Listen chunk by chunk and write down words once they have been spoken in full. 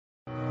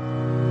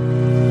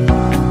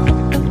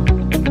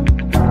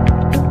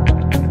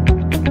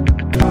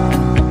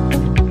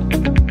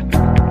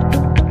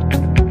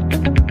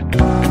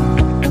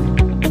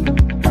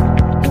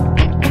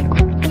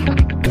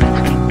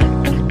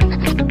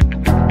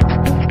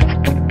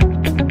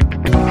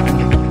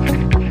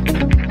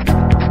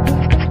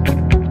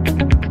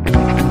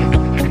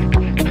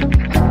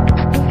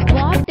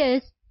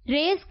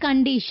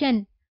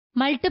condition.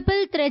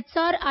 Multiple threads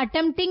are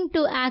attempting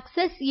to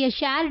access a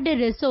shared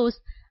resource.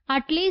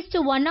 At least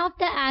one of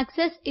the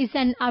access is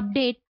an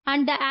update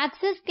and the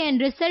access can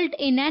result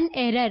in an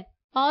error.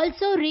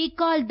 Also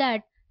recall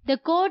that the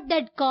code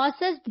that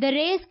causes the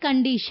race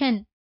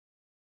condition.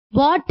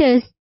 What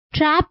is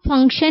trap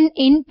function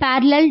in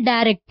parallel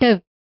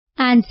directive?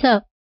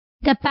 Answer.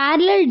 The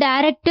parallel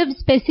directive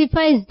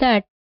specifies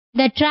that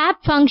the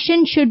trap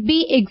function should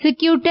be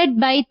executed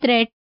by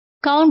thread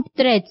count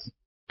threads.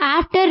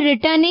 After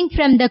returning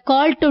from the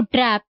call to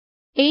trap,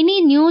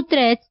 any new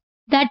threads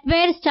that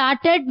were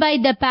started by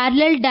the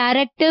parallel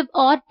directive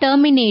are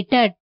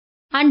terminated,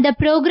 and the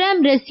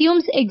program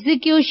resumes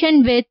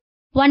execution with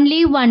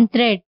only one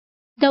thread.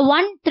 The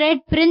one thread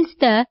prints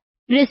the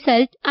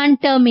result and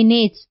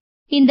terminates.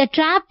 In the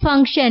trap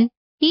function,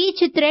 each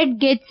thread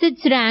gets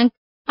its rank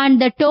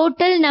and the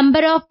total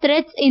number of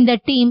threads in the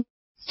team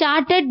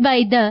started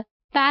by the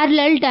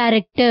parallel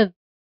directive.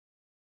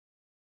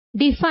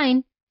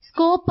 Define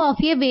scope of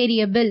a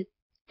variable.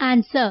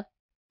 Answer.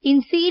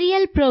 In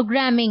serial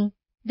programming,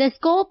 the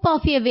scope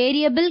of a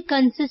variable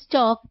consists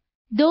of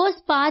those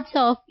parts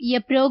of a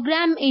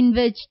program in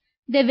which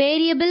the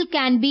variable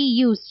can be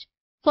used.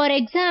 For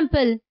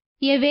example,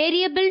 a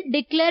variable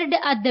declared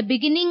at the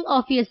beginning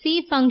of a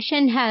C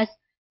function has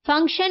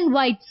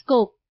function-wide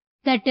scope.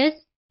 That is,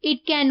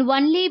 it can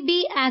only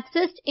be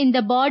accessed in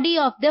the body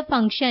of the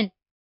function.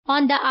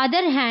 On the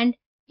other hand,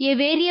 a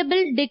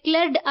variable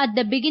declared at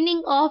the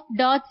beginning of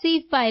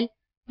 .c file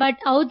but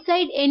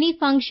outside any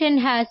function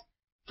has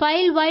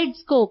file-wide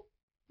scope.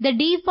 The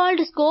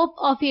default scope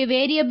of a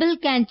variable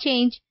can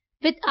change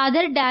with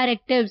other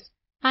directives,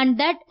 and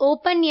that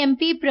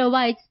OpenMP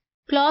provides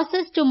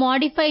clauses to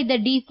modify the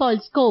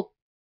default scope.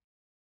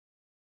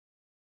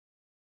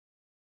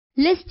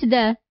 List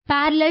the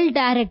parallel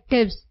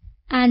directives.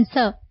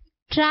 Answer.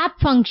 Trap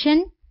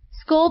function,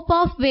 scope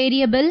of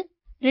variable,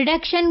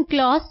 reduction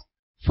clause,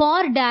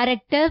 for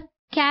directive,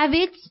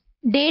 caveats,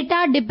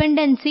 data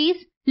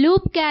dependencies,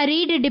 loop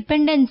carried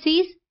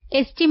dependencies,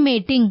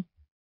 estimating.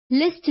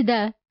 List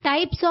the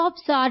types of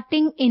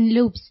sorting in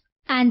loops.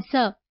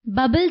 Answer.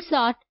 Bubble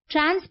sort,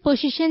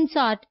 transposition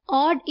sort,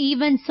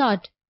 odd-even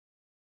sort.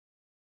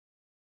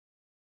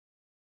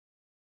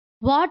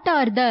 What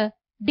are the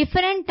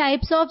different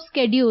types of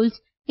schedules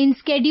in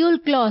schedule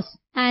clause?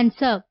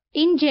 Answer.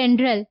 In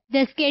general,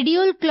 the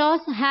schedule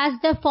clause has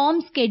the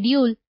form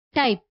schedule,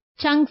 type,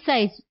 chunk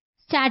size,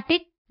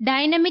 static,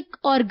 dynamic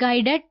or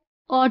guided,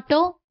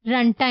 auto,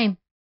 runtime.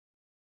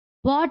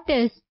 What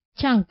is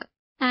chunk?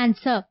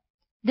 Answer.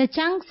 The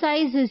chunk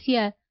size is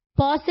a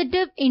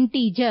positive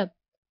integer.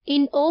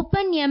 In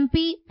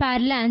OpenMP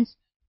parlance,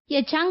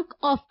 a chunk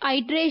of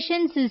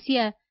iterations is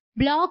a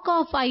block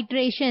of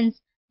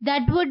iterations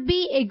that would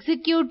be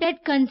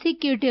executed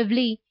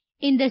consecutively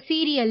in the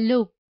serial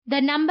loop. The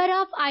number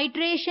of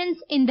iterations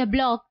in the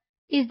block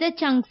is the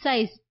chunk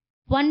size.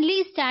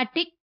 Only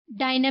static,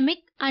 dynamic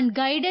and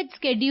guided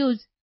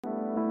schedules.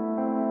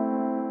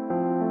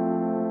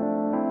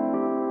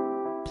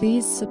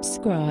 Please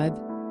subscribe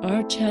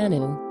our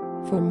channel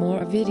for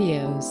more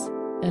videos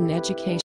and education.